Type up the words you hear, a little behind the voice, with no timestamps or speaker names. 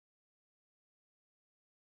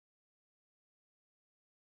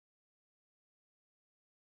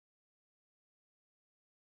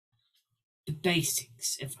The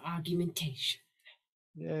basics of argumentation.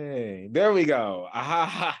 Yay. There we go.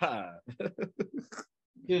 Aha.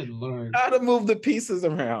 Good Lord. How to move the pieces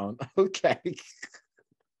around. Okay.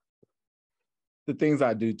 The things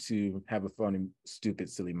I do to have a funny, stupid,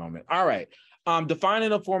 silly moment. All right.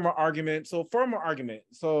 Defining a formal argument. So formal argument.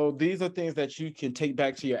 So these are things that you can take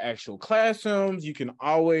back to your actual classrooms. You can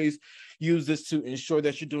always use this to ensure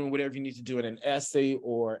that you're doing whatever you need to do in an essay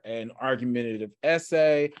or an argumentative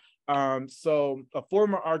essay. So a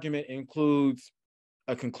formal argument includes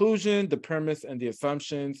a conclusion, the premise, and the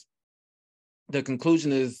assumptions. The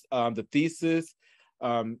conclusion is the thesis,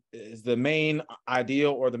 is the main idea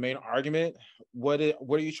or the main argument. What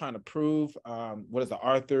are you trying to prove? What is the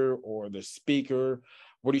author or the speaker?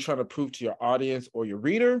 What are you trying to prove to your audience or your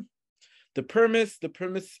reader? The premise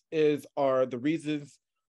is are the reasons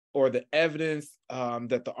or the evidence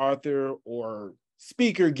that the author or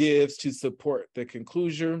speaker gives to support the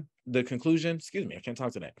conclusion. The conclusion, excuse me, I can't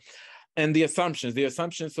talk today. And the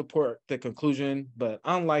assumptions support the conclusion, but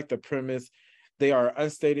unlike the premise, they are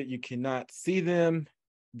unstated. You cannot see them.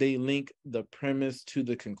 They link the premise to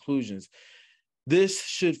the conclusions. This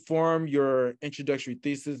should form your introductory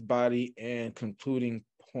thesis, body, and concluding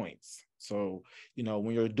points. So,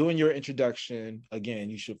 when you're doing your introduction, again,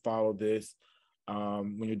 you should follow this.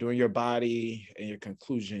 When you're doing your body and your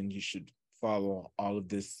conclusion, you should follow all of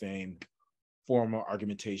this same formal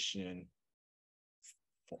argumentation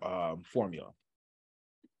formula.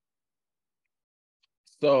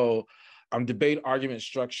 So, debate argument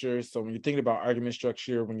structure. So when you're thinking about argument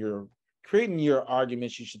structure, when you're creating your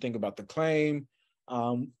arguments, you should think about the claim,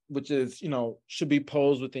 which is, should be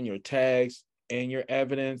posed within your tags and your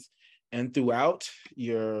evidence. And throughout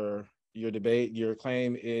your debate, your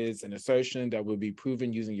claim is an assertion that will be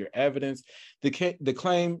proven using your evidence. The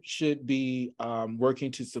claim should be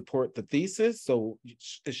working to support the thesis. So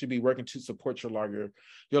it should be working to support your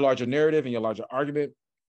larger narrative and your larger argument.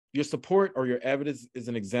 Your support or your evidence is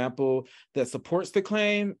an example that supports the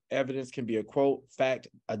claim. Evidence can be a quote, fact,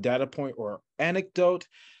 a data point, or anecdote.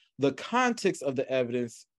 The context of the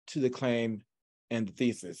evidence to the claim and the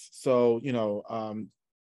thesis. So,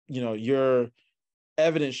 your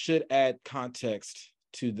evidence should add context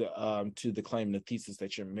to the claim and the thesis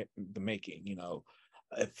that you're making.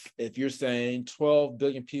 If you're saying 12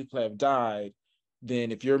 billion people have died,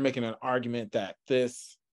 then if you're making an argument that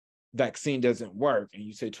this vaccine doesn't work and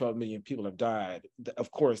you say 12 million people have died, of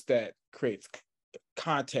course, that creates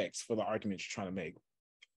context for the argument you're trying to make.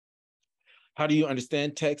 How do you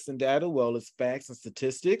understand text and data? Well, it's facts and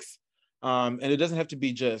statistics. And it doesn't have to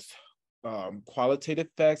be just qualitative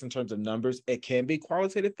facts in terms of numbers. It can be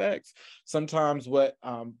qualitative facts. Sometimes what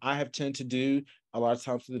I have tend to do a lot of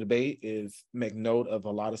times for the debate is make note of a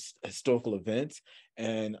lot of historical events,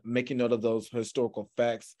 and making note of those historical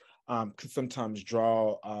facts can sometimes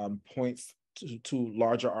draw points to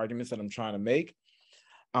larger arguments that I'm trying to make.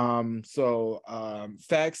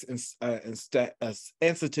 Facts and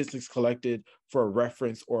statistics collected for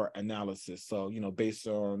reference or analysis. So, based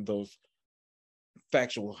on those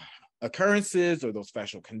factual occurrences or those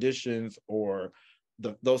factual conditions or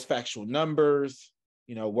those factual numbers,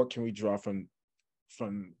 what can we draw from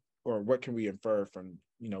or what can we infer from,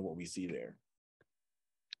 what we see there?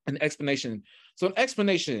 An explanation. So an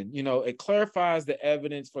explanation, it clarifies the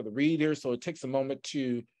evidence for the reader. So it takes a moment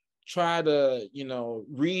to try to,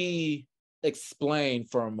 re-explain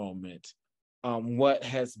for a moment what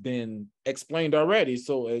has been explained already.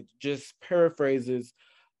 So it just paraphrases,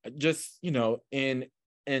 just,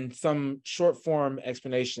 in some short form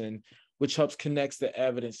explanation, which helps connects the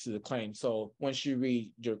evidence to the claim. So once you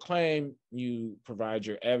read your claim, you provide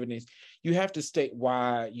your evidence. You have to state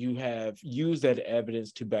why you have used that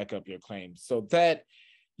evidence to back up your claim. So that,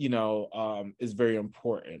 is very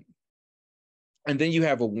important. And then you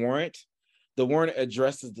have a warrant. The warrant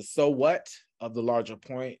addresses the so what of the larger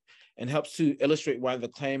point and helps to illustrate why the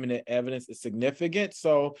claim and the evidence is significant.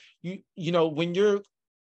 So when you're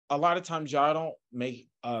a lot of times y'all don't make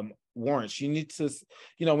warrants. You need to,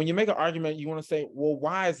 when you make an argument, you want to say, well,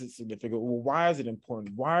 why is it significant? Well, why is it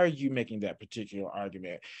important? Why are you making that particular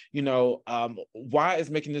argument? Why is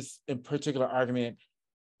making this in particular argument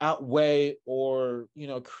outweigh or,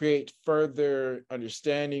 create further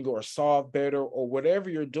understanding or solve better or whatever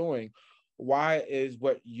you're doing? Why is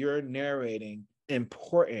what you're narrating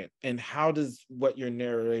important? And how does what you're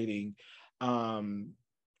narrating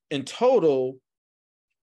in total,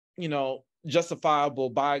 justifiable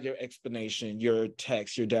by your explanation, your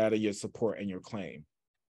text, your data, your support, and your claim.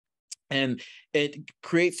 And it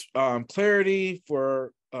creates clarity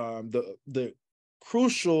for the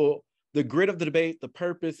crucial, the grid of the debate, the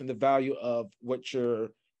purpose, and the value of what you're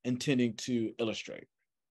intending to illustrate.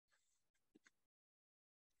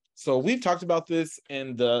 So we've talked about this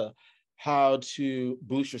in the how to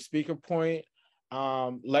boost your speaker point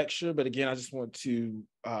lecture, but again, I just want to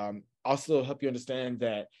also help you understand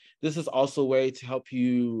that this is also a way to help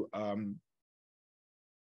you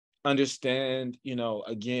understand,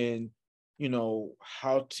 again,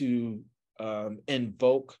 how to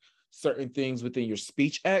invoke certain things within your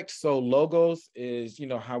speech act. So logos is,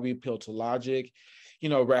 how we appeal to logic,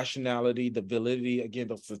 rationality, the validity, again,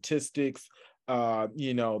 the statistics,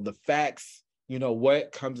 the facts,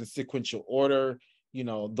 what comes in sequential order,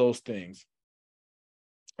 those things.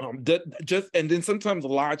 And then sometimes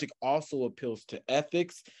logic also appeals to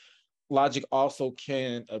ethics. Logic also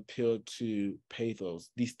can appeal to pathos.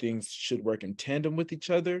 These things should work in tandem with each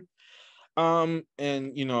other. And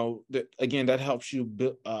again, that helps you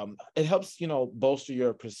it helps bolster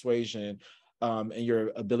your persuasion and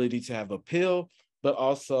your ability to have appeal, but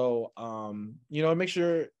also make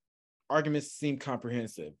sure arguments seem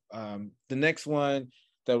comprehensive. The next one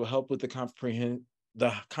that will help with the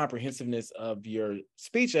comprehensiveness of your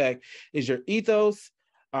speech act is your ethos,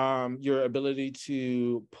 your ability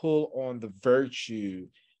to pull on the virtue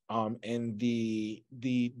and the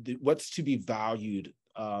what's to be valued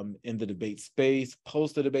in the debate space,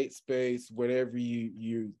 post the debate space, whatever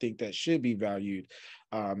you think that should be valued,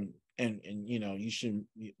 and you should.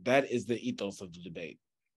 That is the ethos of the debate.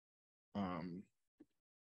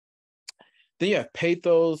 Then you have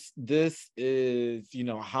pathos. This is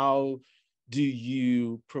how do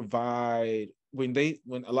you provide when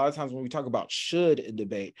a lot of times when we talk about should in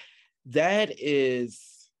debate, that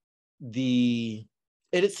is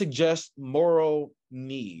it suggests moral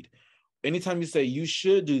need. Anytime you say you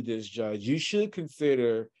should do this, judge, you should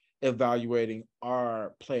consider evaluating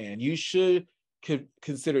our plan. You should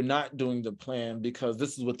consider not doing the plan because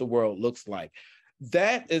this is what the world looks like.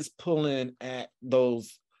 That is pulling at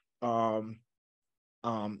those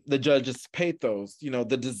the judge's pathos,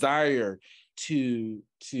 the desire to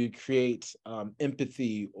create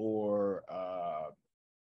empathy or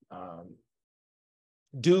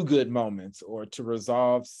do good moments or to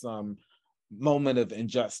resolve some moment of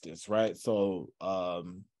injustice, right? So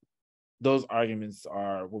those arguments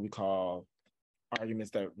are what we call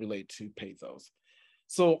arguments that relate to pathos.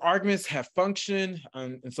 So arguments have function,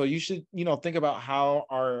 and so you should think about how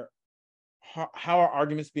are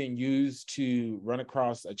arguments being used to run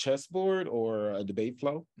across a chessboard or a debate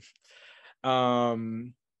flow. So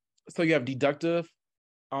you have deductive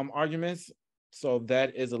arguments. So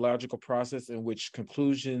that is a logical process in which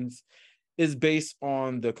conclusions is based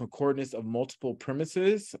on the concordance of multiple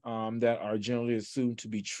premises that are generally assumed to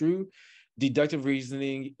be true. Deductive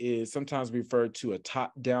reasoning is sometimes referred to a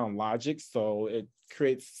top-down logic. So it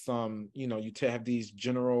creates some, you have these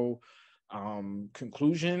general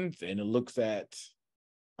conclusions, and it looks at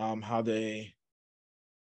how they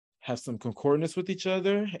have some concordance with each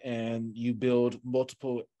other, and you build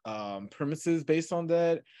multiple premises based on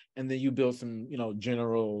that, and then you build some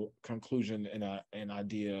general conclusion and an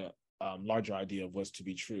idea, larger idea of what's to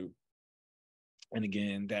be true. And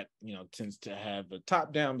again, that tends to have a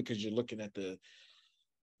top down because you're looking at the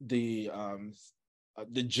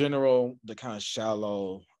general, the kind of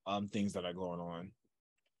shallow things that are going on.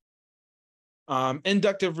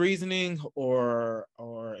 Inductive reasoning or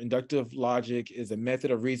inductive logic is a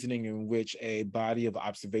method of reasoning in which a body of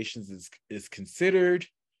observations is considered.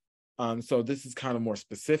 So this is kind of more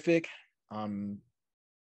specific.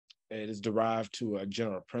 It is derived to a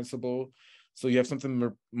general principle. So you have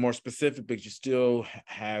something more specific, but you still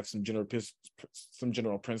have some general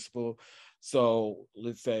principle. So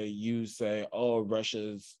let's say you say, oh,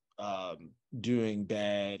 Russia's doing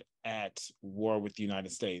bad at war with the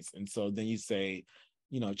United States. And so then you say,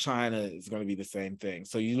 China is going to be the same thing.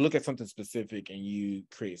 So you look at something specific and you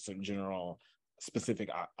create some general specific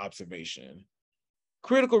observation.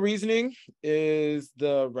 Critical reasoning is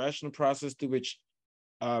the rational process through which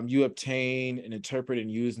you obtain and interpret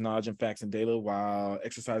and use knowledge and facts and data while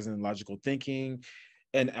exercising logical thinking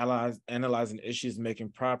and analyzing issues, making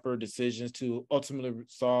proper decisions to ultimately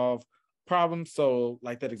solve problems. So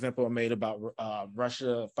like that example I made about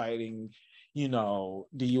Russia fighting, the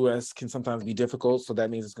US can sometimes be difficult. So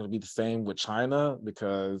that means it's going to be the same with China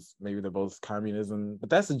because maybe they're both communism,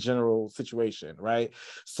 but that's a general situation, right?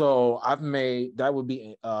 So that would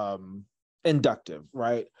be inductive,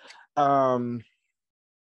 right?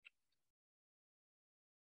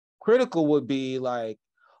 Critical would be like,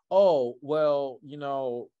 oh, well,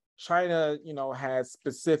 China, has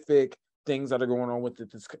specific things that are going on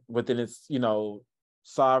within its,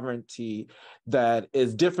 sovereignty that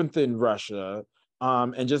is different than Russia.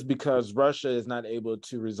 And just because Russia is not able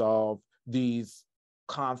to resolve these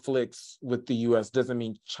conflicts with the US doesn't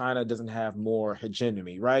mean China doesn't have more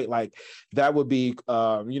hegemony, right? Like that would be,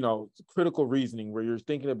 critical reasoning where you're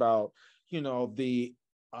thinking about, into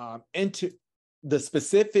the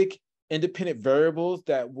specific independent variables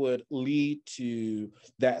that would lead to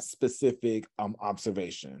that specific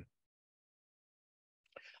observation.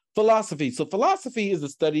 Philosophy. So philosophy is the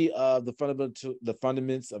study of the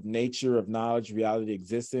fundaments of nature, of knowledge, reality,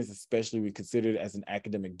 existence, especially we consider it as an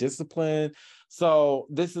academic discipline. So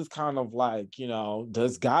this is kind of like,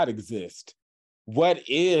 does God exist? What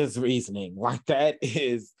is reasoning? Like that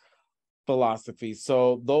is philosophy.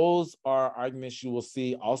 So those are arguments you will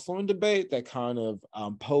see also in debate that kind of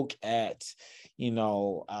poke at,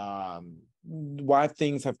 why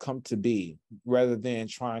things have come to be rather than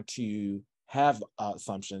trying to have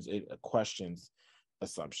assumptions. It questions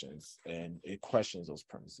assumptions and it questions those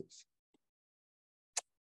premises.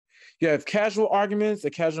 You have casual arguments. A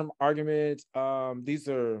casual argument, these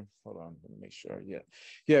are, hold on, let me make sure. Yeah.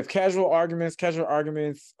 You have casual arguments. Casual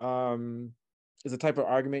arguments is a type of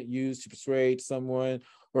argument used to persuade someone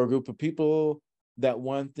or a group of people that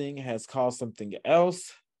one thing has caused something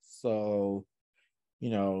else. So,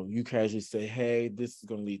 you casually say, hey, this is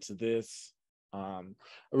going to lead to this. A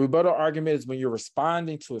rebuttal argument is when you're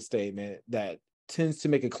responding to a statement that tends to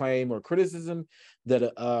make a claim or criticism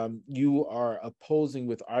that you are opposing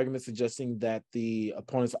with arguments suggesting that the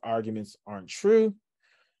opponent's arguments aren't true.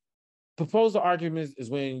 Proposal arguments is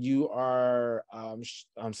when you are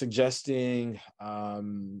suggesting a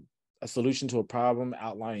solution to a problem,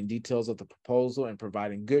 outlining details of the proposal, and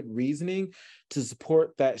providing good reasoning to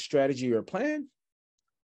support that strategy or plan.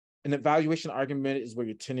 An evaluation argument is where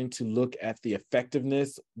you're tending to look at the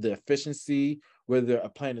effectiveness, the efficiency, whether a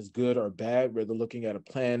plan is good or bad, whether looking at a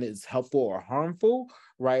plan is helpful or harmful,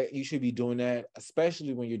 right? You should be doing that,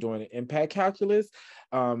 especially when you're doing an impact calculus,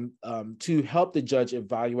 to help the judge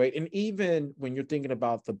evaluate. And even when you're thinking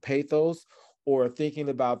about the pathos or thinking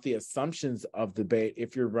about the assumptions of debate,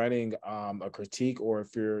 if you're running a critique, or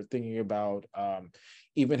if you're thinking about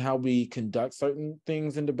even how we conduct certain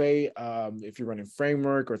things in debate, if you're running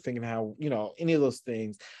framework or thinking how, any of those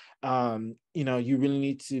things, you really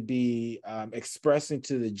need to be expressing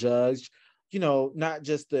to the judge, not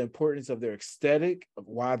just the importance of their aesthetic, of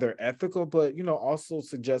why they're ethical, but, also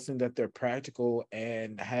suggesting that they're practical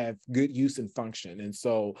and have good use and function. And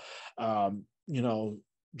so,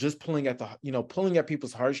 just pulling at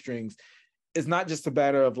people's heartstrings is not just a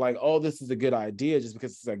matter of like, oh, this is a good idea just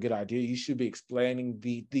because it's a good idea. You should be explaining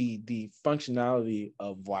the functionality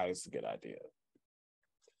of why it's a good idea.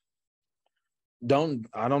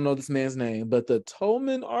 I don't know this man's name, but the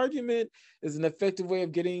Tolman argument is an effective way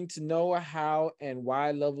of getting to know how and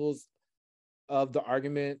why levels of the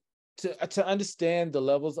argument, to understand the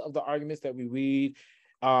levels of the arguments that we read.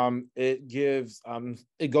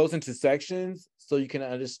 It goes into sections so you can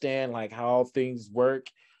understand like how things work,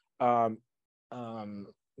 I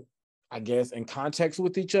guess, in context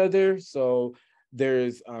with each other. So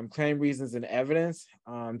there's claim, reasons, and evidence,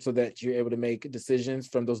 so that you're able to make decisions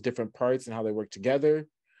from those different parts and how they work together.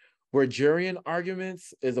 Wordurian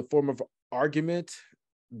arguments is a form of argument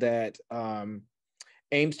that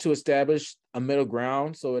aims to establish a middle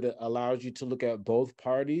ground, so it allows you to look at both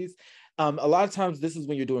parties. A lot of times this is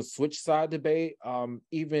when you're doing switch side debate,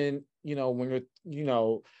 even when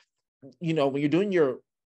you're doing your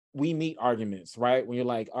we meet arguments, right? When you're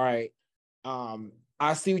like, all right,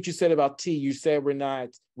 I see what you said about T. You said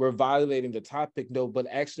we're violating the topic. No, but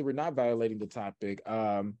actually we're not violating the topic.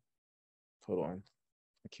 Hold on,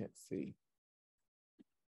 I can't see.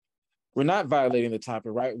 We're not violating the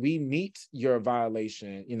topic, right? We meet your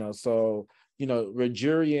violation, so,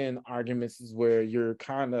 Rogerian arguments is where you're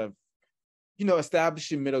kind of,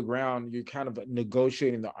 establishing middle ground. You're kind of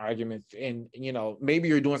negotiating the arguments and, maybe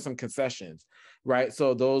you're doing some concessions, right?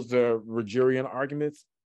 So those are Rogerian arguments.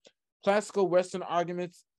 Classical Western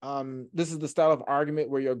arguments. This is the style of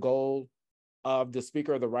argument where your goal of the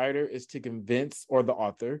speaker or the writer is to convince, or the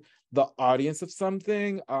author, the audience of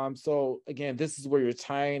something. So again, this is where you're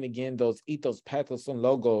tying again those ethos, pathos, and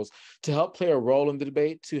logos to help play a role in the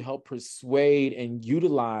debate, to help persuade and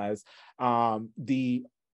utilize the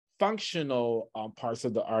functional parts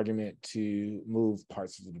of the argument to move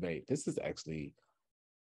parts of the debate. This is actually,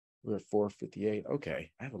 we're at 4:58.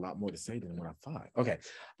 Okay, I have a lot more to say than what I thought. Okay,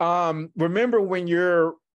 remember when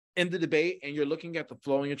you're in the debate and you're looking at the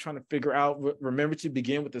flow and you're trying to figure out, remember to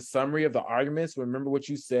begin with the summary of the arguments. Remember what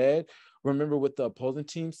you said. Remember what the opposing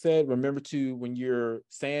team said. Remember to, when you're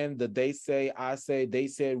saying the they say, I say, they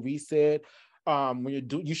said, we said,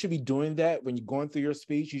 You should be doing that when you're going through your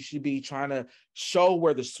speech. You should be trying to show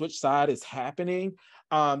where the switch side is happening.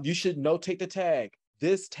 You should notate the tag.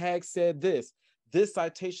 This tag said this. This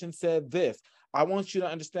citation said this. I want you to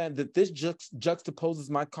understand that this juxtaposes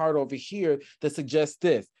my card over here that suggests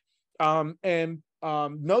this. And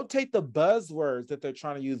notate the buzzwords that they're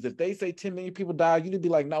trying to use. If they say 10 million people die, you need to be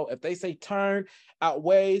like, no. If they say turn,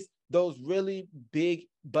 outweighs, those really big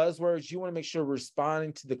buzzwords, you want to make sure we're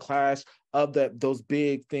responding to the clash of those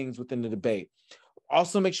big things within the debate.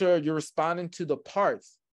 Also, make sure you're responding to the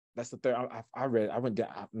parts. That's the third. I went down.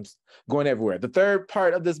 I'm going everywhere. The third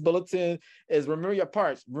part of this bulletin is remember your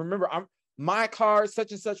parts. Remember, my card,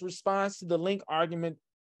 such and such, responds to the link argument,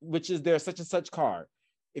 which is their such and such card.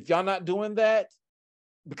 If y'all not doing that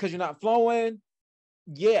because you're not flowing,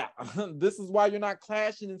 yeah, this is why you're not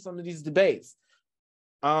clashing in some of these debates.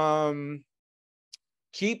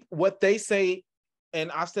 Keep what they say,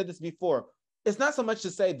 and I've said this before. It's not so much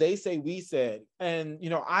to say they say we said, and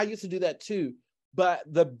I used to do that too. But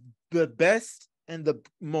the best and the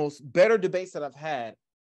most better debates that I've had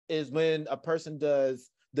is when a person does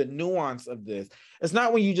the nuance of this. It's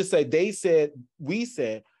not when you just say they said, we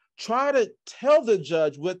said. Try to tell the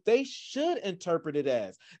judge what they should interpret it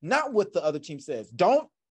as, not what the other team says. Don't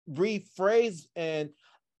rephrase and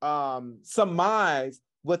surmise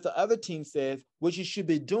what the other team says. What you should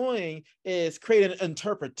be doing is create an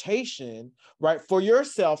interpretation, right, for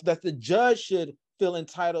yourself that the judge should feel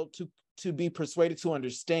entitled to be persuaded to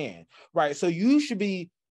understand, right? So you should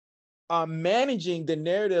be managing the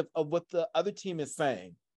narrative of what the other team is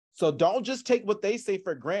saying. So don't just take what they say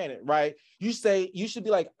for granted, right? You should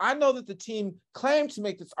be like, I know that the team claimed to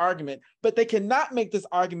make this argument, but they cannot make this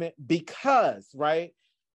argument because, right?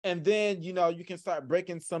 And then, you can start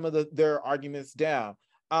breaking some of their arguments down.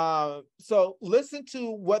 So listen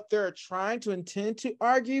to what they're trying to intend to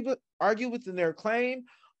argue within their claim,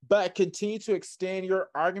 but continue to extend your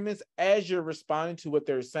arguments as you're responding to what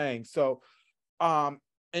they're saying. So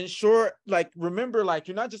ensure, remember,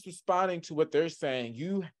 you're not just responding to what they're saying.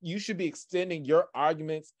 You should be extending your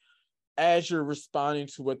arguments as you're responding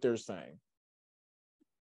to what they're saying.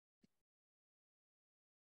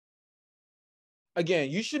 Again,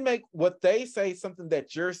 you should make what they say something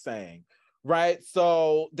that you're saying, right?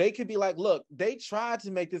 So they could be like, look, they tried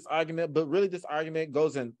to make this argument, but really this argument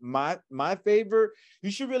goes in my favor.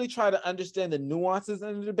 You should really try to understand the nuances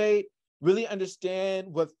in the debate, really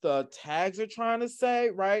understand what the tags are trying to say,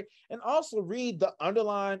 right? And also read the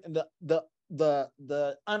underlined and the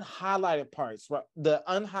unhighlighted parts, right? The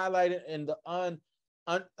unhighlighted and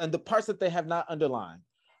the parts that they have not underlined,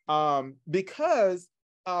 because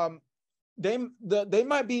they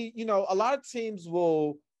might be, a lot of teams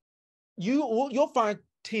you'll find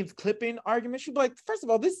teams clipping arguments. You'll be like, first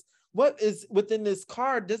of all, what is within this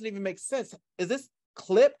card doesn't even make sense. Is this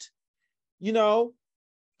clipped?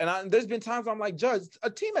 And there's been times I'm like, Judge, a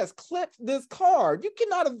team has clipped this card. You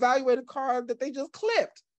cannot evaluate a card that they just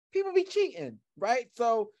clipped. People be cheating, right?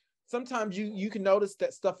 So sometimes you can notice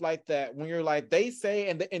that stuff like that when you're like, they say,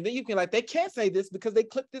 and then you can they can't say this because they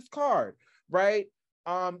clipped this card, right?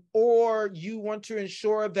 Or you want to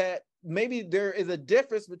ensure that maybe there is a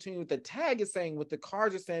difference between what the tag is saying, what the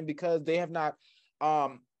cards are saying, because they have not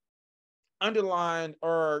underlined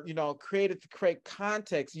or created the correct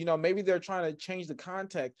context. Maybe they're trying to change the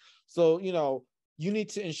context. So you need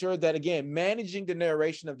to ensure that, again, managing the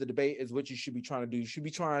narration of the debate is what you should be trying to do. You should be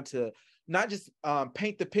trying to not just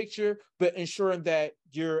paint the picture, but ensuring that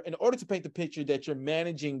in order to paint the picture, that you're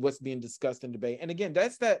managing what's being discussed in debate. And again,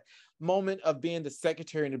 that's that moment of being the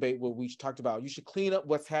secretary in debate, what we talked about. You should clean up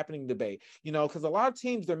what's happening in debate, because a lot of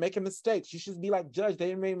teams, they're making mistakes. You should be like, Judge,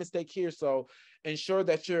 they made a mistake here. So ensure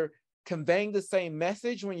that you're conveying the same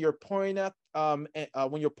message when you're pointing at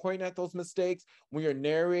those mistakes, when you're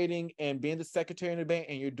narrating and being the secretary in the debate,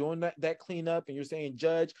 and you're doing that cleanup, and you're saying,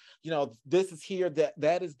 Judge, this is here,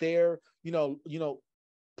 that is there,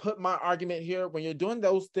 put my argument here. When you're doing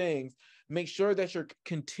those things, make sure that you're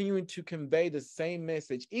continuing to convey the same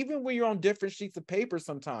message, even when you're on different sheets of paper.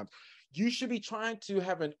 Sometimes you should be trying to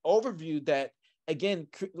have an overview that, again,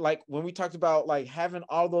 like when we talked about having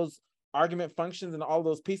all those argument functions and all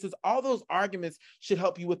those pieces, all those arguments should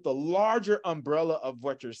help you with the larger umbrella of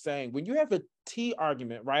what you're saying. When you have a T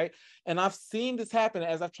argument, right? And I've seen this happen,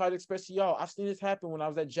 as I've tried to express to y'all. I've seen this happen when I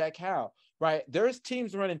was at Jack Howe, right? There's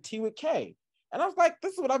teams running T with K. And I was like,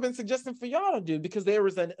 this is what I've been suggesting for y'all to do, because there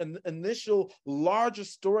was an initial larger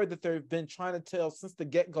story that they've been trying to tell since the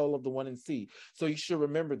get-go of the 1 and C. So you should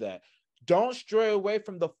remember that. Don't stray away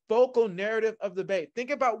from the focal narrative of debate.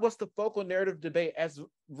 Think about what's the focal narrative debate, as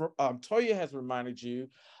Toya has reminded you.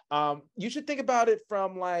 You should think about it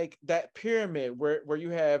from like that pyramid where you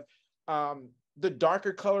have the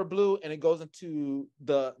darker color blue and it goes into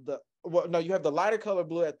you have the lighter color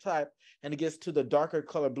blue at the top and it gets to the darker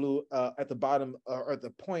color blue at the bottom or the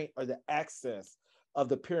point or the axis of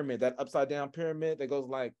the pyramid, that upside down pyramid that goes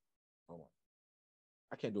like, hold on,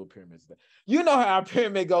 I can't do a pyramid today. You know how a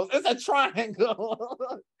pyramid goes. It's a triangle.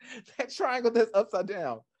 That triangle that's upside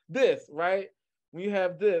down. This, right? When you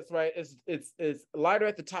have this, right, it's lighter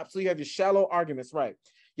at the top. So you have your shallow arguments, right?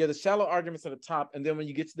 You have the shallow arguments at the top. And then when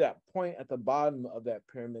you get to that point at the bottom of that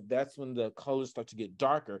pyramid, that's when the colors start to get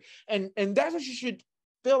darker. And that's what you should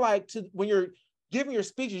feel like when you're giving your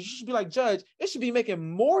speeches. You should be like, Judge, it should be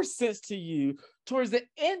making more sense to you towards the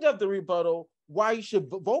end of the rebuttal why you should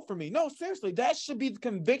vote for me. No, seriously, that should be the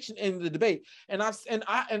conviction in the debate. And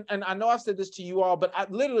I know I've said this to you all, but I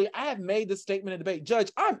have made this statement in debate.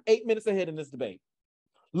 Judge, I'm 8 minutes ahead in this debate.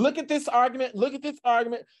 Look at this argument. Look at this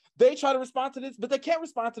argument. They try to respond to this, but they can't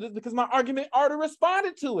respond to this because my argument already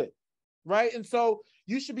responded to it. Right. And so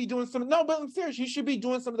you should be doing but I'm serious. You should be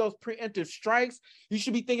doing some of those preemptive strikes. You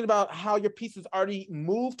should be thinking about how your pieces already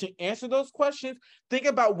moved to answer those questions. Think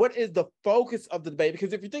about what is the focus of the debate.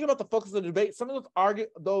 Because if you think about the focus of the debate, some of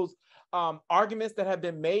those arguments that have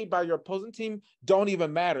been made by your opposing team don't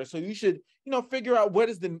even matter. So you should, figure out what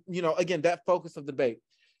is again, that focus of the debate.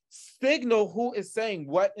 Signal who is saying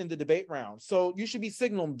what in the debate round. So you should be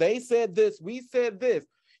signaling, they said this, we said this,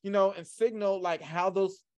 and signal like how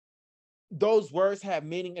those words have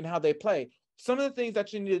meaning and how they play. Some of the things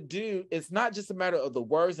that you need to do is not just a matter of the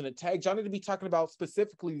words and the tags. Y'all need to be talking about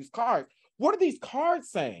specifically these cards. What are these cards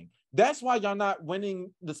saying? That's why y'all not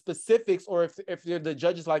winning the specifics, or if you're the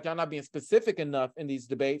judges, like y'all not being specific enough in these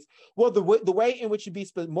debates. Well, the way in which you be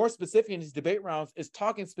more specific in these debate rounds is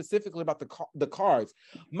talking specifically about the cards.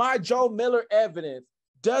 My Joe Miller evidence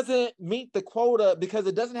doesn't meet the quota because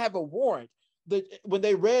it doesn't have a warrant. When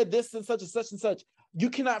they read this and such and such and such, you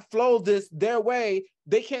cannot flow this their way.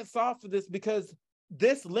 They can't solve for this because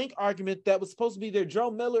this link argument that was supposed to be their Joe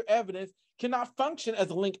Miller evidence cannot function as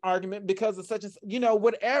a link argument because of such as,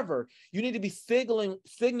 whatever. You need to be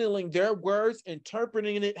signaling their words,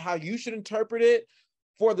 interpreting it how you should interpret it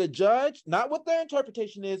for the judge, not what their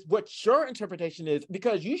interpretation is, what your interpretation is,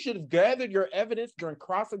 because you should have gathered your evidence during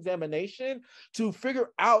cross-examination to figure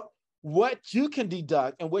out what you can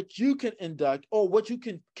deduct and what you can induct, or what you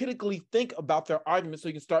can critically think about their argument, so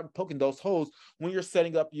you can start poking those holes when you're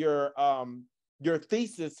setting up your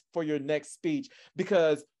thesis for your next speech.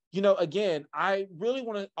 Because again, I really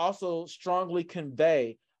want to also strongly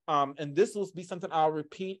convey, and this will be something I'll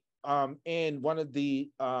repeat in one of the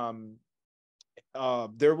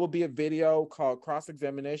there will be a video called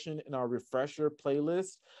Cross-Examination in our refresher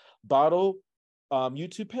playlist bottle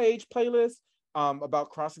YouTube page playlist about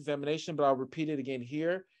cross-examination, but I'll repeat it again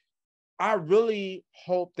here. I really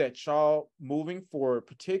hope that y'all moving forward,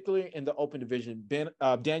 particularly in the open division,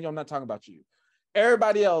 Daniel, I'm not talking about you.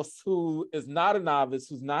 Everybody else who is not a novice,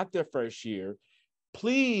 who's not their first year,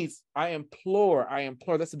 please, I implore,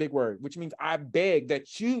 that's a big word, which means I beg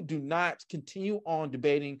that you do not continue on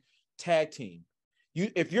debating tag team.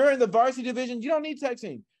 If you're in the varsity division, you don't need tag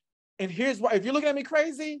team. And here's why. If you're looking at me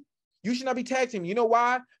crazy, you should not be tag teaming. You know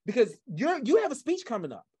why? Because you have a speech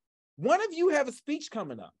coming up. One of you have a speech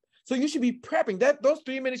coming up. So you should be prepping those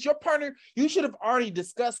 3 minutes. Your partner, you should have already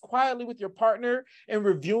discussed quietly with your partner and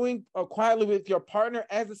reviewing quietly with your partner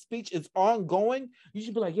as the speech is ongoing. You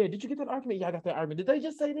should be like, yeah, did you get that argument? Yeah, I got that argument. Did they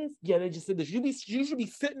just say this? Yeah, they just said this. You should be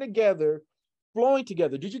sitting together, flowing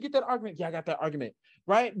together. Did you get that argument? Yeah, I got that argument.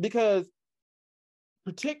 Right? Because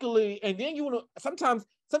particularly, and then you want to, sometimes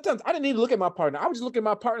I didn't need to look at my partner. I was just looking at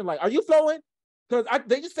my partner like, are you flowing? Because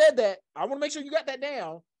they just said that. I want to make sure you got that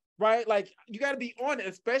down, right? Like, you got to be on it,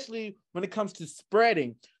 especially when it comes to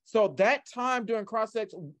spreading. So that time during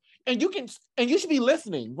cross-sex, and you should be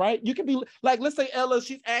listening, right? You can be like, let's say Ella,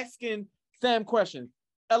 she's asking Sam questions.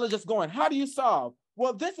 Ella just going, how do you solve?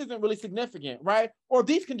 Well, this isn't really significant, right? Or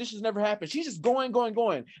these conditions never happen. She's just going.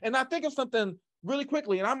 And I think of something really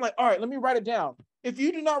quickly, and I'm like, all right, let me write it down. If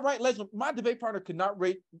you do not write legible, my debate partner could not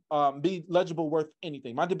be legible worth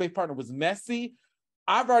anything. My debate partner was messy.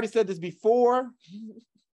 I've already said this before.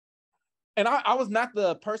 And I was not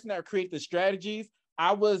the person that created the strategies.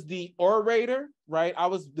 I was the orator, right? I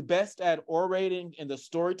was the best at orating and the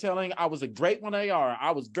storytelling. I was a great one AR.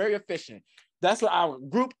 I was very efficient. That's what I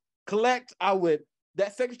would group, collect.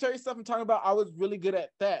 That secretary stuff I'm talking about, I was really good at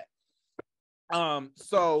that.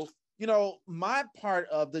 So, my part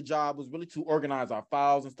of the job was really to organize our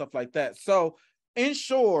files and stuff like that. So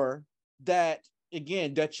ensure that,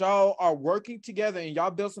 again, that y'all are working together and y'all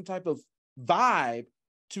build some type of vibe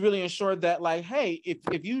to really ensure that, like, hey,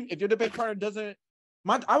 if your debate partner doesn't,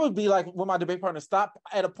 I would be like, with my debate partner, stop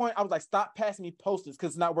at a point. I was like, stop passing me posters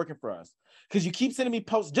because it's not working for us. Because you keep sending me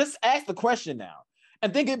posts. Just ask the question now,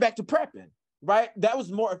 and then get back to prepping. Right? That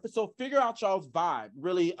was more. So figure out y'all's vibe,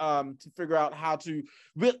 really, to figure out how to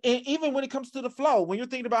really, and even when it comes to the flow, when you're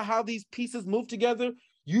thinking about how these pieces move together,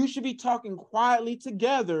 you should be talking quietly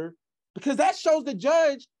together, because that shows the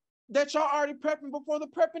judge that y'all already prepping before the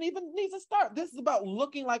prepping even needs to start. This is about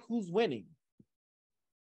looking like who's winning.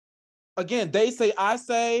 Again, they say, I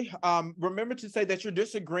say. Remember to say that you're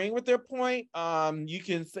disagreeing with their point. You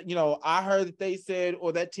can say, I heard that they said,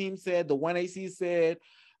 or that team said, the 1AC said.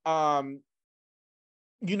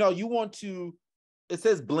 You want to, it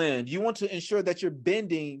says blend. You want to ensure that you're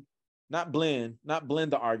bending, not blend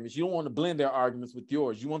the arguments. You don't want to blend their arguments with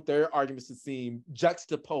yours. You want their arguments to seem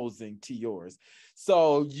juxtaposing to yours.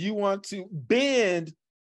 So you want to bend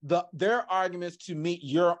their arguments to meet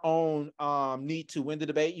your own need to win the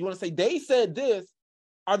debate. You want to say, they said this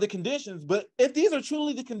are the conditions, but if these are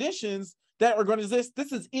truly the conditions that are going to exist,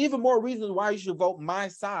 this is even more reason why you should vote my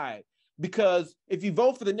side. Because if you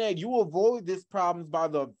vote for the neg, you will avoid these problems by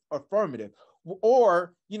the affirmative.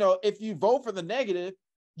 Or, if you vote for the negative,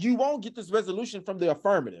 you won't get this resolution from the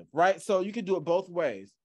affirmative, right? So you can do it both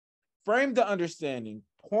ways. Frame the understanding,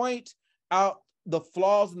 point out the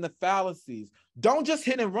flaws and the fallacies. Don't just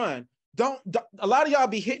hit and run. Don't a lot of y'all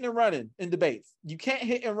be hitting and running in debates. You can't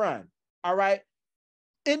hit and run, all right?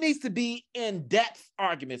 It needs to be in-depth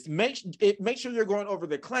arguments. Make sure you're going over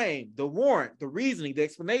the claim, the warrant, the reasoning, the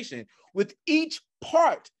explanation with each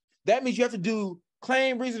part. That means you have to do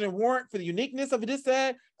claim, reason, and warrant for the uniqueness of this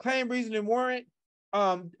ad, claim, reason, and warrant,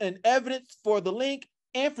 and evidence for the link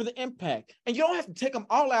and for the impact. And you don't have to take them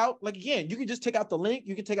all out. Like, again, you can just take out the link.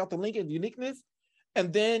 You can take out the link and the uniqueness.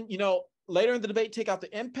 And then, later in the debate, take out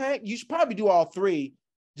the impact. You should probably do all three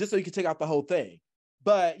just so you can take out the whole thing.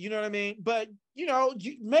 But you know what I mean? But you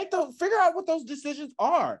figure out what those decisions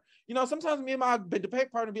are. Sometimes me and my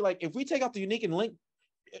debate partner be like, if we take out the unique and link,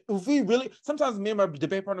 sometimes me and my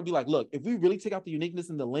debate partner be like, look, if we really take out the uniqueness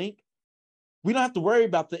in the link, we don't have to worry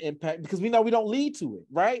about the impact because we know we don't lead to it,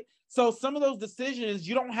 right? So some of those decisions,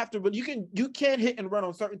 you don't have to, but you can hit and run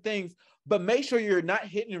on certain things, but make sure you're not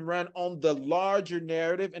hitting and run on the larger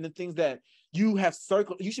narrative and the things that you have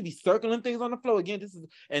circled. You should be circling things on the flow. Again, this is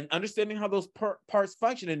and understanding how those parts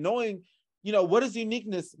function and knowing, what does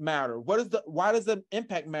uniqueness matter? Why does the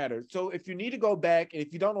impact matter? So if you need to go back, and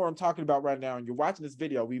if you don't know what I'm talking about right now, and you're watching this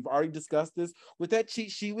video, we've already discussed this with that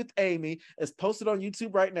cheat sheet with Amy. It's posted on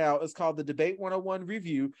YouTube right now. It's called the Debate 101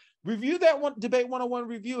 Review. Review that Debate 101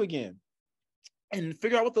 review again and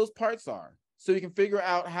figure out what those parts are. So you can figure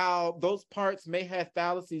out how those parts may have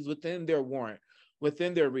fallacies within their warrant,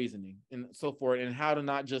 within their reasoning and so forth, and how to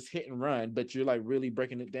not just hit and run, but you're like really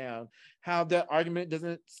breaking it down, how that argument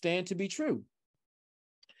doesn't stand to be true.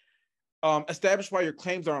 Establish why your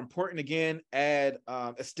claims are important. Again, add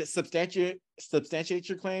substantiate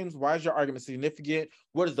your claims. Why is your argument significant?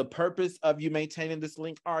 What is the purpose of you maintaining this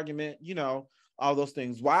link argument? All those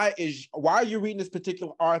things. Why are you reading this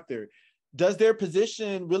particular author? Does their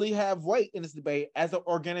position really have weight in this debate as an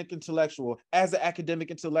organic intellectual, as an academic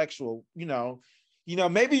intellectual?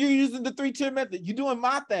 Maybe you're using the 3-tier method. You're doing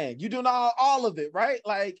my thing. You're doing all of it, right?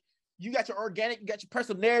 Like, you got your organic, you got your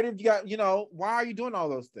personal narrative, you got, why are you doing all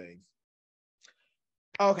those things?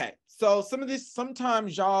 Okay, so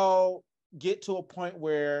sometimes y'all get to a point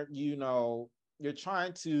where, you're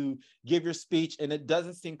trying to give your speech and it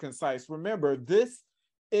doesn't seem concise. Remember, this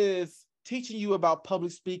is teaching you about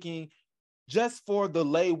public speaking just for the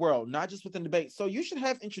lay world, not just within debate. So you should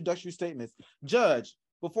have introductory statements. Judge,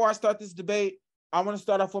 before I start this debate, I want to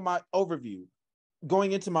start off with my overview.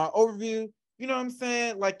 Going into my overview, you know what I'm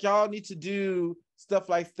saying? Like, y'all need to do stuff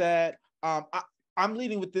like that. I'm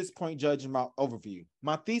leading with this point, Judge, in my overview.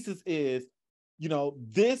 My thesis is,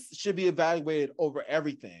 this should be evaluated over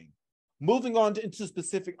everything. Moving on into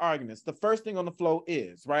specific arguments. The first thing on the flow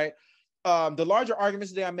is, right? The larger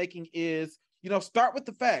arguments that I'm making is, start with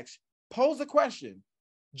the facts. Pose a question.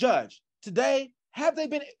 Judge, today, have they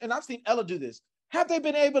been, and I've seen Ella do this, have they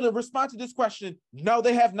been able to respond to this question? No,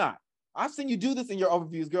 they have not. I've seen you do this in your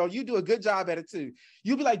overviews, girl. You do a good job at it too.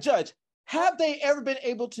 You'll be like, Judge, have they ever been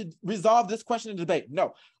able to resolve this question in the debate?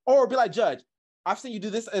 No. Or be like, Judge, I've seen you do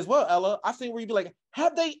this as well, Ella. I've seen where you'd be like,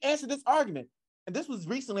 have they answered this argument? And this was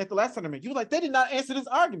recently at the last tournament. You were like, they did not answer this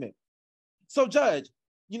argument. So, Judge,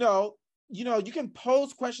 you can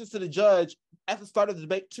pose questions to the judge at the start of the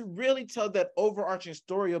debate to really tell that overarching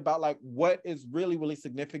story about like what is really, really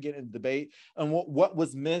significant in the debate and what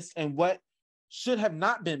was missed and what should have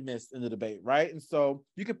not been missed in the debate, right? And so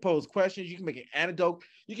you can pose questions, you can make an anecdote,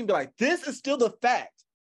 you can be like, this is still the fact.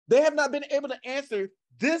 They have not been able to answer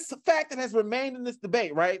this fact that has remained in this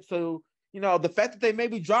debate, right? So, the fact that they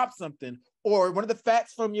maybe dropped something, or one of the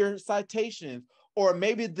facts from your citations, or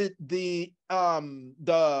maybe one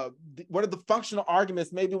of the functional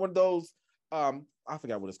arguments, maybe one of those, I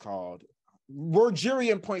forgot what it's called,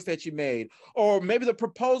 Rogerian points that you made, or maybe the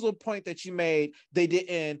proposal point that you made, they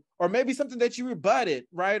didn't, or maybe something that you rebutted,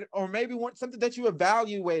 right? Or maybe something that you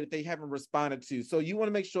evaluated they haven't responded to. So you want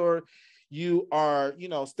to make sure you are,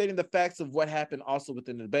 stating the facts of what happened also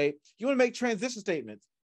within the debate. You want to make transition statements.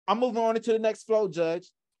 I'm moving on into the next flow, Judge.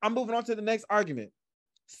 I'm moving on to the next argument.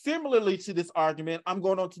 Similarly to this argument, I'm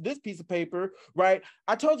going on to this piece of paper, right?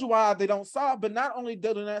 I told you why they don't solve, but not only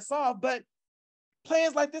do they not solve, but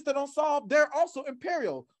plans like this that don't solve, they're also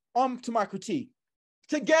imperial. To my critique.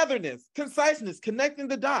 Togetherness, conciseness, connecting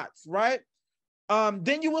the dots, right?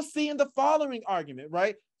 Then you will see in the following argument,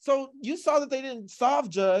 right? So you saw that they didn't solve,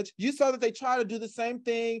 Judge. You saw that they tried to do the same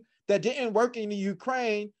thing that didn't work in the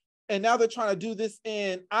Ukraine, and now they're trying to do this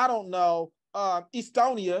in, I don't know,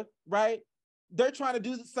 Estonia, right? They're trying to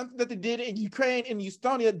do something that they did in Ukraine and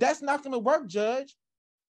Estonia. That's not going to work, Judge.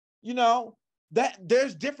 That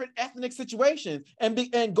there's different ethnic situations.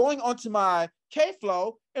 And going on to my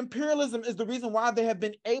K-flow, imperialism is the reason why they have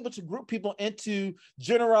been able to group people into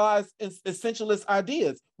generalized essentialist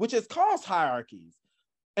ideas, which has caused hierarchies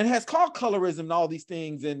and has caused colorism and all these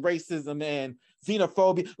things, and racism and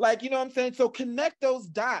xenophobia. Like, you know what I'm saying? So connect those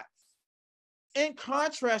dots in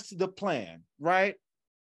contrast to the plan, right?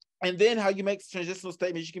 And then how you make transitional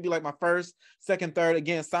statements, you can be like my first, second, third,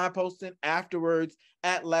 again, signposting, afterwards,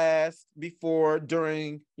 at last, before,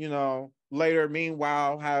 during, later,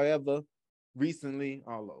 meanwhile, however, recently,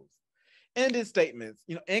 all those. Ended statements,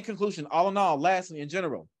 in conclusion, all in all, lastly, in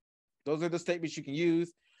general, those are the statements you can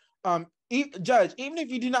use. Judge, even if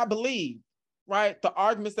you do not believe, right, the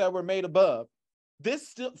arguments that were made above,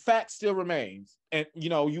 this fact still remains. And,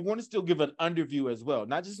 you want to still give an underview as well,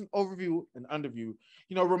 not just an overview, an underview.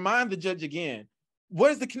 Remind the judge again,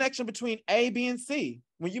 what is the connection between A, B, and C?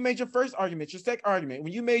 When you made your first argument, your second argument,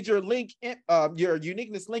 when you made your link, your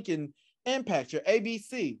uniqueness, link, and impact, your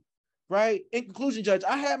ABC, right? In conclusion, Judge,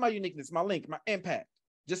 I had my uniqueness, my link, my impact,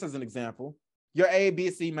 just as an example. Your A, B,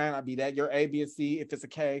 and C might not be that. Your A, B, and C, if it's a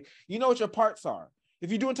K, you know what your parts are.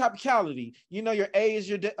 If you're doing topicality, your A is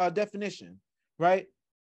your definition, right?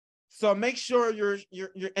 So make sure you're,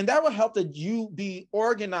 and that will help that you be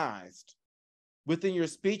organized within your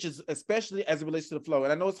speeches, especially as it relates to the flow.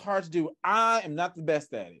 And I know it's hard to do. I am not the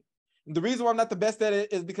best at it. And the reason why I'm not the best at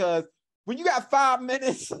it is because when you got 5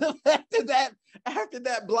 minutes after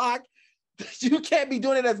that block, you can't be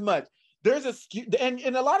doing it as much. There's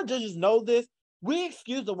and a lot of judges know this. We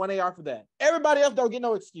excuse the 1AR for that. Everybody else don't get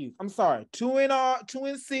no excuse. I'm sorry.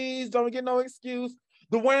 2NCs don't get no excuse.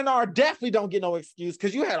 The 1NR definitely don't get no excuse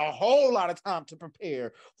because you had a whole lot of time to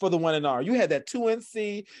prepare for the 1NR. You had that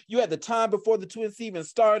 2NC. You had the time before the 2NC even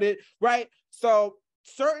started, right? So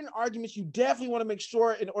certain arguments you definitely want to make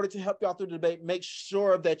sure, in order to help you out through the debate, make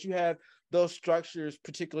sure that you have those structures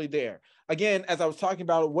particularly there. Again, as I was talking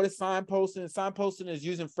about, what is signposting? Signposting is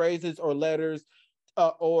using phrases or letters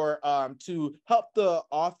to help the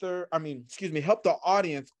help the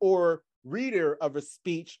audience or reader of a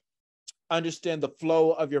speech understand the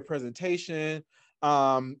flow of your presentation.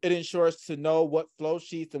 It ensures to know what flow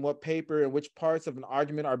sheets and what paper and which parts of an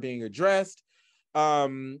argument are being addressed.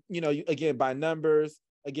 Again, by numbers.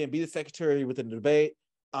 Again, be the secretary within the debate.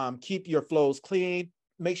 Keep your flows clean.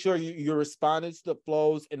 Make sure you're responding to the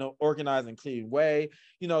flows in an organized and clean way.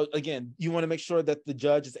 Again, you want to make sure that the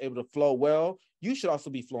judge is able to flow well. You should also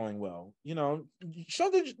be flowing well. Show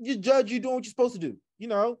the judge you're doing what you're supposed to do.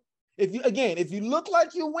 If you look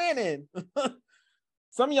like you're winning,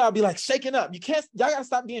 some of y'all be like shaking up. Y'all gotta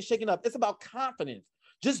stop being shaken up. It's about confidence.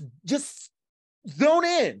 Just zone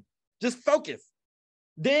in, just focus.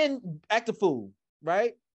 Then act a fool,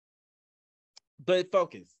 right? But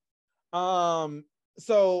focus.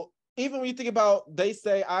 So even when you think about they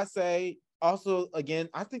say, I say, also, again,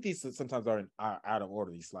 I think these sometimes are out of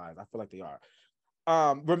order, these slides. I feel like they are.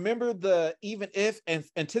 Remember the even if and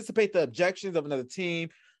anticipate the objections of another team.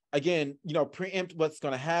 Again, preempt what's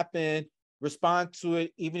going to happen, respond to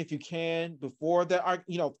it, even if you can before that.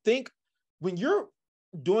 Think when you're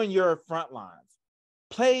doing your front lines,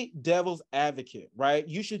 play devil's advocate, right?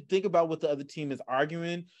 You should think about what the other team is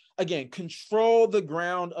arguing. Again, control the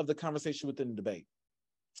ground of the conversation within the debate.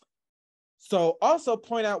 So also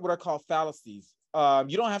point out what are called fallacies.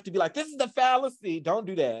 You don't have to be like, this is the fallacy. Don't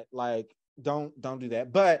do that. Like, don't do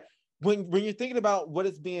that. But when you're thinking about what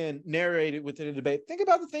is being narrated within a debate, think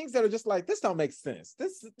about the things that are just like, this don't make sense.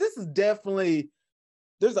 This is definitely,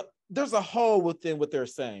 there's a hole within what they're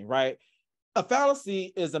saying, right? A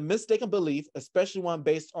fallacy is a mistaken belief, especially one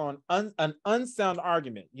based on an unsound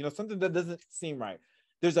argument, something that doesn't seem right.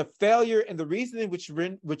 There's a failure in the reasoning which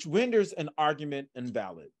renders an argument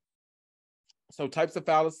invalid. So types of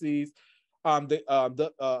fallacies, they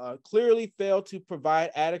clearly fail to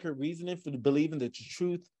provide adequate reasoning for believing the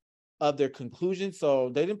truth of their conclusion. So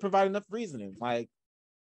they didn't provide enough reasoning. Like,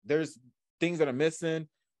 there's things that are missing,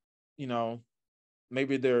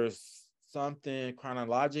 maybe there's something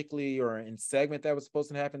chronologically or in segment that was supposed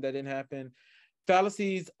to happen that didn't happen.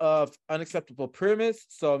 Fallacies of unacceptable premise.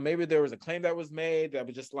 So maybe there was a claim that was made that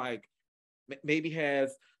was just like, maybe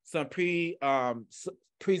has some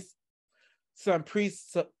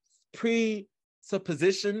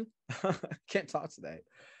presupposition. Can't talk today.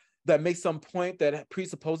 That makes some point that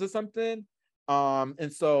presupposes something.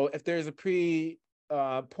 And so if there's a point,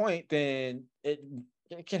 then it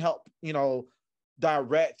can help,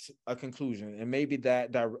 direct a conclusion. And maybe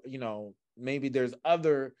maybe there's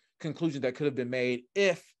other conclusions that could have been made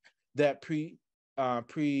if that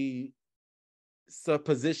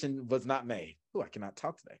presupposition was not made. Oh, I cannot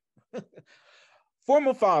talk today.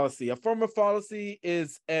 Formal fallacy. A formal fallacy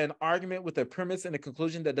is an argument with a premise and a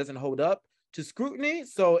conclusion that doesn't hold up to scrutiny.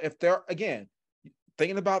 So if they're, again,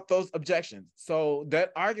 thinking about those objections, so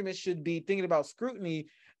that argument should be thinking about scrutiny,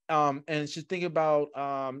 and should think about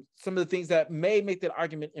some of the things that may make that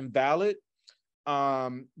argument invalid,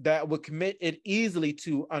 that would commit it easily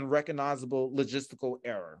to unrecognizable logistical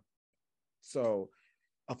error. So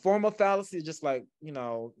a formal fallacy is just like,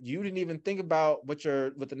 you didn't even think about what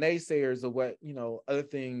the naysayers or what, other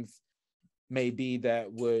things may be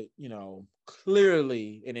that would,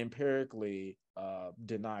 clearly and empirically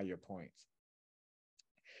deny your points.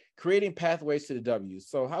 Creating pathways to the W.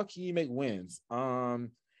 So how can you make wins?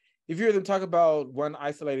 If you're to talk about one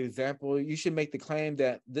isolated example, you should make the claim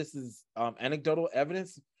that this is anecdotal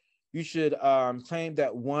evidence. You should claim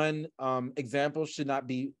that one example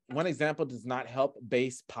does not help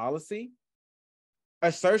base policy.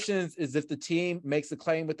 Assertions is if the team makes a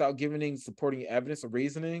claim without giving supporting evidence or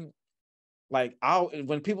reasoning. Like I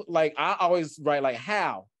always write like,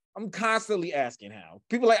 how? I'm constantly asking how.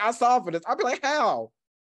 People like, I saw for this. I'll be like, how?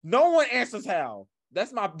 No one answers how.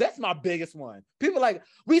 That's my biggest one. People like,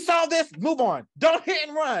 we saw this, move on. Don't hit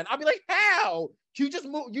and run. I'll be like, how? You just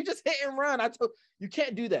hit and run. You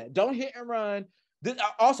can't do that. Don't hit and run. This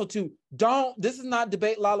is not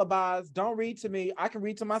debate lullabies. Don't read to me. I can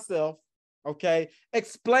read to myself. Okay.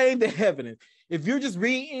 Explain the evidence. If you're just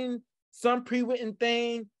reading some pre-written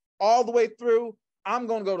thing all the way through, I'm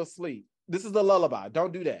gonna go to sleep. This is a lullaby.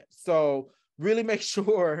 Don't do that. So really make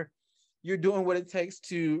sure you're doing what it takes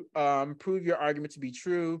to prove your argument to be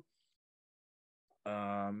true.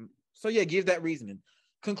 So yeah, give that reasoning.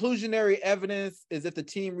 Conclusionary evidence is if the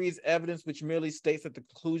team reads evidence which merely states that the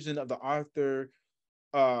conclusion of the author,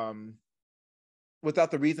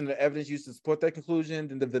 without the reason or evidence used to support that conclusion,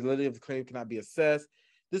 then the validity of the claim cannot be assessed.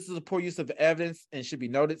 This is a poor use of evidence and should be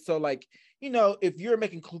noted. So like, if you're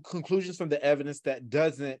making conclusions from the evidence that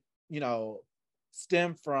doesn't,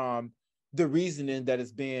 stem from the reasoning that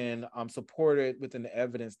is being supported within the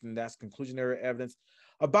evidence, then that's conclusionary evidence.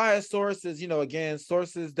 A biased source is, again,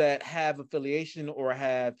 sources that have affiliation or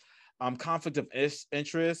have conflict of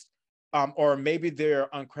interest, or maybe they're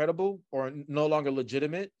uncredible or no longer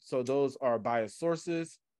legitimate. So those are biased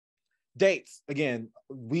sources. Dates, again,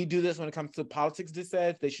 we do this when it comes to politics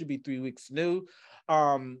dissent. They should be 3 weeks new.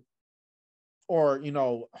 Or,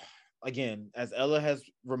 again, as Ella has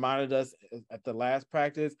reminded us at the last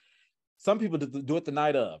practice, some people do it the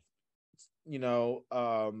night of.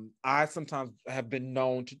 I sometimes have been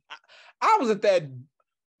known to, I was at that,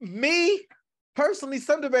 me personally,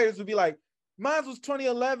 some debaters would be like, mine was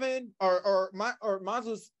 2011, or mine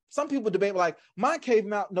was, some people debate like, mine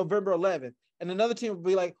came out November 11th, and another team would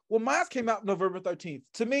be like, well, mine came out November 13th.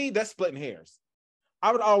 To me, that's splitting hairs.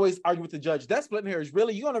 I would always argue with the judge, that's splitting hairs.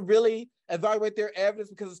 Really? You're gonna really evaluate their evidence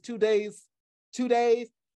because it's 2 days?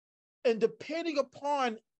 And depending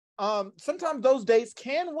upon, sometimes those dates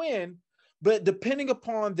can win, but depending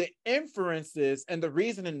upon the inferences and the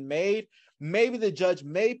reasoning made, maybe the judge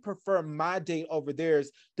may prefer my date over theirs,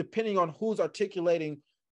 depending on who's articulating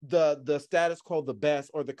the status quo the best,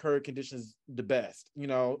 or the current conditions the best,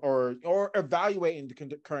 or evaluating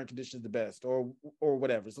the current conditions the best, or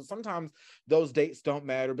whatever. So sometimes those dates don't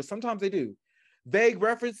matter, but sometimes they do. Vague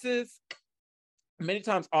references, many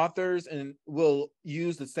times authors will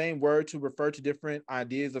use the same word to refer to different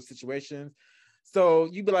ideas of situations. So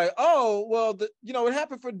you'd be like, oh, well, it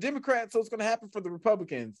happened for the Democrats, so it's going to happen for the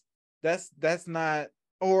Republicans. That's not,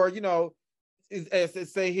 or, as they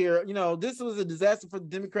say here, this was a disaster for the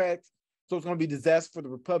Democrats, so it's going to be a disaster for the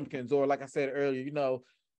Republicans. Or like I said earlier,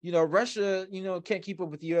 Russia, can't keep up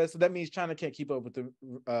with the U.S., so that means China can't keep up with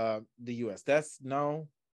the U.S.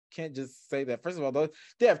 Can't just say that. First of all,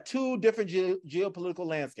 they have two different geopolitical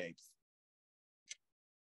landscapes.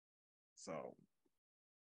 So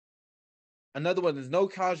another one is no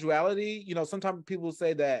causality. Sometimes people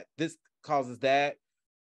say that this causes that.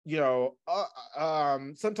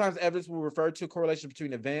 Sometimes evidence will refer to a correlation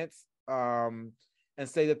between events and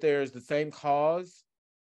say that there's the same cause.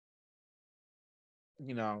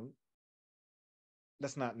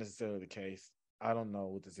 That's not necessarily the case. I don't know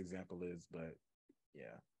what this example is, but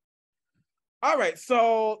yeah. All right,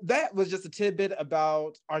 so that was just a tidbit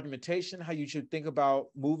about argumentation, how you should think about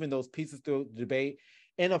moving those pieces through the debate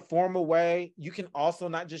in a formal way. You can also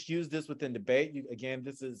not just use this within debate. Again,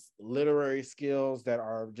 this is literary skills that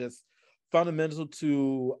are just fundamental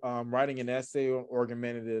to writing an essay or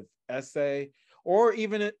argumentative essay, or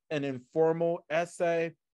even an informal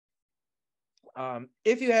essay.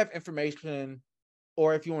 If you have information,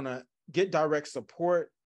 or if you want to get direct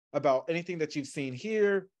support about anything that you've seen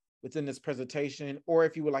here within this presentation, or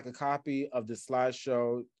if you would like a copy of the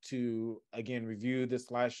slideshow to, again, review this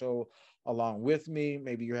slideshow along with me,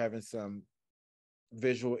 maybe you're having some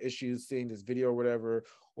visual issues seeing this video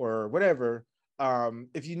or whatever.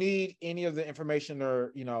 If you need any of the information,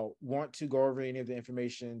 or want to go over any of the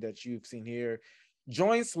information that you've seen here,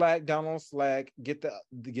 join Slack, download Slack, get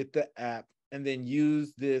the app, and then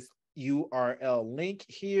use this URL link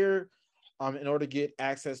here in order to get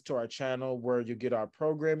access to our channel, where you get our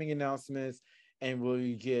programming announcements, and where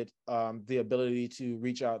you get the ability to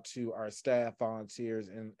reach out to our staff, volunteers,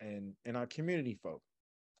 and our community folk,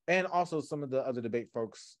 and also some of the other debate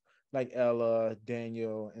folks like Ella,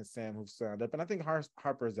 Daniel, and Sam who've signed up. And I think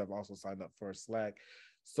Harper's have also signed up for Slack.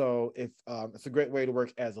 So if it's a great way to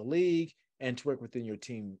work as a league and to work within your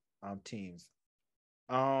teams.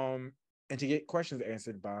 And to get questions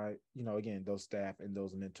answered by, again, those staff and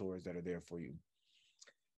those mentors that are there for you.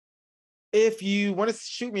 If you want to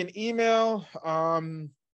shoot me an email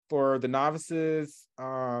for the novices,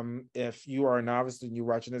 if you are a novice and you're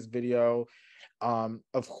watching this video,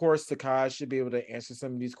 of course, Sakai should be able to answer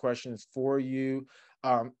some of these questions for you.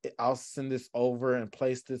 I'll send this over and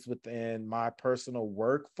place this within my personal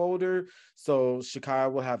work folder, so Sakai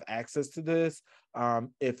will have access to this.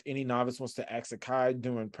 If any novice wants to ask Sakai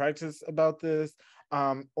during practice about this,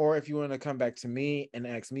 or if you want to come back to me and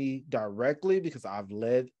ask me directly, because I've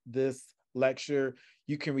led this lecture,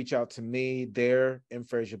 you can reach out to me there in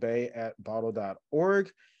Fraser Bay at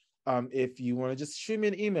bottle.org. If you want to just shoot me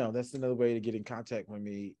an email, that's another way to get in contact with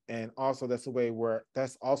me. And also that's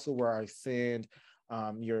also where I send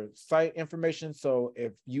your site information. So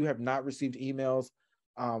if you have not received emails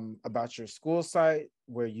about your school site,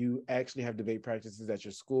 where you actually have debate practices at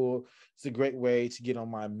your school, it's a great way to get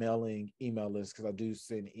on my mailing email list, because I do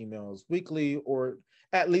send emails weekly, or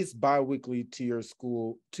at least bi-weekly, to your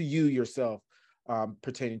school, to you yourself,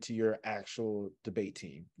 pertaining to your actual debate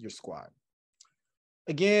team, your squad.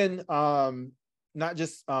 Again, not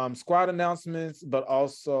just squad announcements, but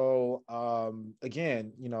also,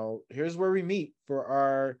 again, here's where we meet for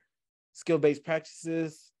our skill-based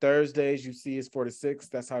practices. Thursdays, you see, is 4 to 6.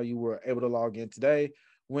 That's how you were able to log in today.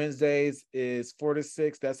 Wednesdays is 4 to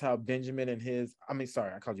 6. That's how Benjamin and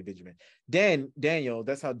I called you Benjamin. Daniel,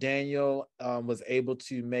 that's how Daniel was able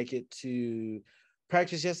to make it to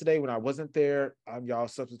practice yesterday when I wasn't there. Y'all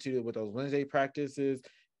substituted with those Wednesday practices.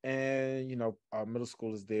 And, our middle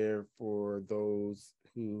school is there for those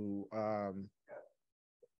who are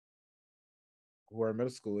in middle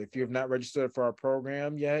school. If you have not registered for our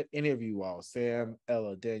program yet, any of you all, Sam,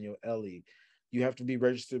 Ella, Daniel, Ellie, you have to be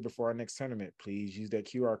registered before our next tournament. Please use that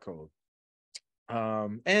QR code.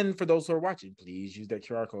 And for those who are watching, please use that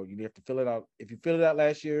QR code. You have to fill it out. If you filled it out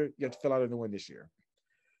last year, you have to fill out a new one this year.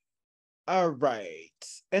 All right.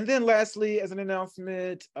 And then lastly, as an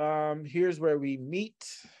announcement, here's where we meet,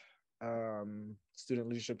 Student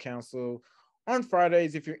Leadership Council, on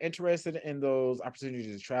Fridays. If you're interested in those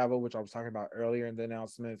opportunities to travel, which I was talking about earlier in the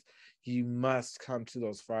announcements, you must come to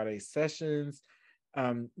those Friday sessions.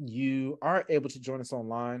 You are able to join us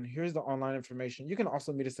online. Here's the online information. You can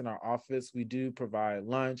also meet us in our office. We do provide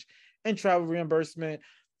lunch and travel reimbursement.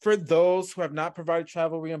 For those who have not provided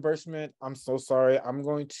travel reimbursement, I'm so sorry. I'm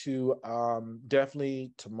going to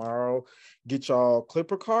definitely tomorrow get y'all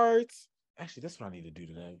Clipper cards. Actually, that's what I need to do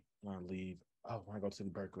today when I leave. Oh, when I go to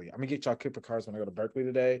Berkeley. I'm gonna get y'all Clipper cards when I go to Berkeley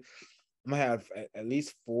today. I'm gonna have at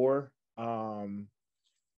least 4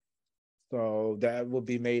 that will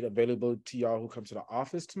be made available to y'all who come to the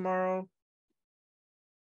office tomorrow.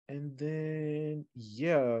 And then,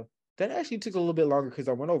 yeah, that actually took a little bit longer because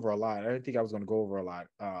I went over a lot. I didn't think I was going to go over a lot.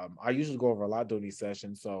 I usually go over a lot during these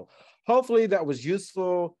sessions. So hopefully that was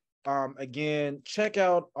useful. Again, check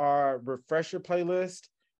out our refresher playlist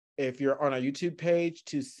if you're on our YouTube page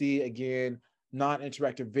to see, again,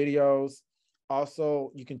 non-interactive videos.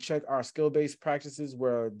 Also, you can check our skill-based practices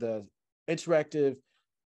where the interactive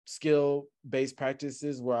skill-based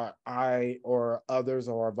practices where I or others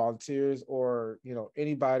or our volunteers or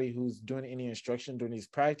anybody who's doing any instruction during these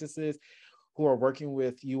practices who are working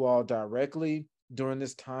with you all directly during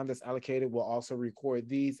this time that's allocated will also record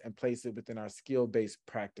these and place it within our skill-based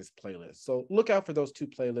practice playlist. So look out for those two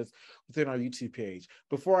playlists within our YouTube page.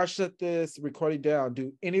 Before I shut this recording down,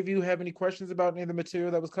 do any of you have any questions about any of the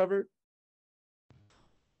material that was covered?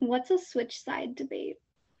 What's a switch side debate?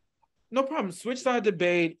 No problem. Switch side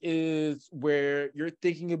debate is where you're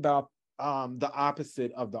thinking about the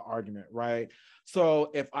opposite of the argument, right?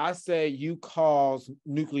 So if I say you cause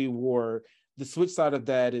nuclear war, the switch side of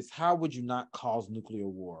that is how would you not cause nuclear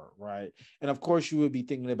war, right? And of course, you would be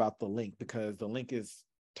thinking about the link because the link is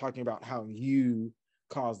talking about how you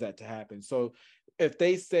cause that to happen. So if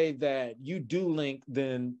they say that you do link,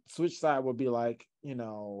 then switch side would be like,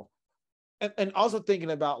 and also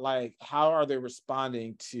thinking about like how are they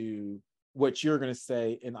responding to what you're going to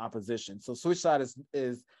say in opposition. So switch side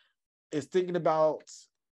is thinking about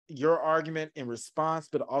your argument in response,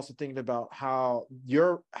 but also thinking about how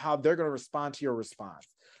they're going to respond to your response.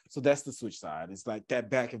 So that's the switch side. It's like that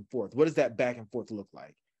back and forth. What does that back and forth look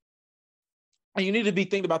like? And you need to be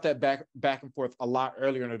thinking about that back and forth a lot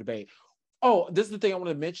earlier in the debate. Oh, this is the thing I want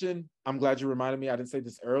to mention. I'm glad you reminded me. I didn't say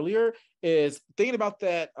this earlier. Is thinking about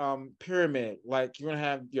that pyramid. Like you're going to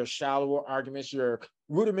have your shallower arguments, your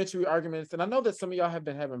rudimentary arguments. And I know that some of y'all have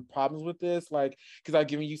been having problems with this, like, because I've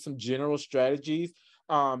given you some general strategies.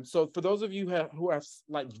 So for those of you who have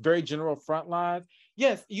like very general front lines,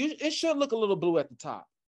 yes, it should look a little blue at the top,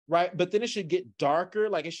 right? But then it should get darker.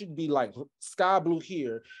 Like it should be like sky blue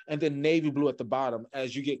here and then navy blue at the bottom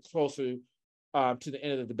as you get closer to the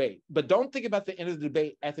end of the debate. But don't think about the end of the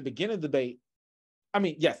debate at the beginning of the debate. I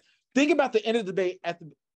mean, yes, think about the end of the debate at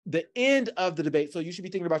the end of the debate. So you should be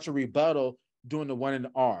thinking about your rebuttal doing the one in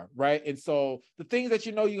the R, right? And so the things that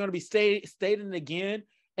you're going to be stating again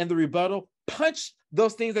in the rebuttal, punch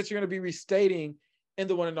those things that you're going to be restating in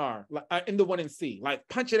the one in R, in the one in C. Like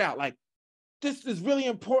punch it out. Like this is really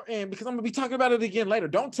important because I'm going to be talking about it again later.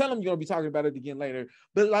 Don't tell them you're going to be talking about it again later,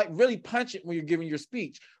 but like really punch it when you're giving your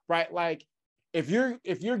speech, right? Like if you're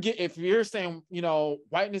saying,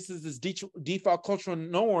 whiteness is this default cultural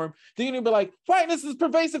norm, then you're gonna be like, whiteness is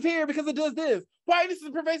pervasive here because it does this. Whiteness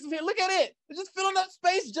is pervasive here. Look at it. It's just filling up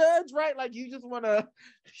space, Judge, right? Like you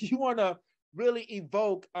wanna really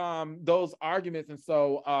evoke those arguments. And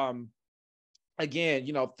so again,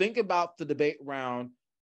 think about the debate round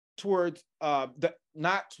towards you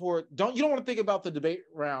don't want to think about the debate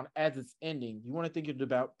round as it's ending. You want to think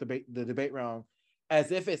about the debate round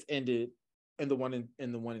as if it's ended in the one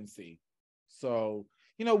in C. So,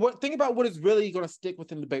 think about what is really going to stick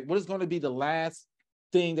within the debate. What is going to be the last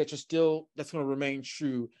thing that's going to remain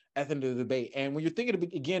true at the end of the debate? And when you're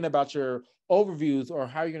thinking again about your overviews or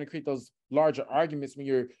how you're going to create those larger arguments, when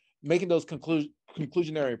you're making those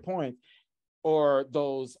conclusionary points or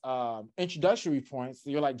those introductory points,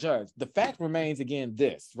 you're like, Judge, the fact remains again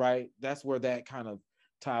this, right? That's where that kind of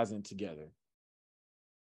ties in together.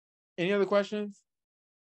 Any other questions?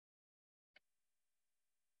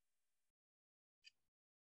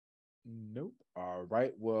 Nope. All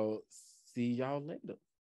right. Well, see y'all later.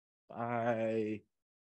 Bye.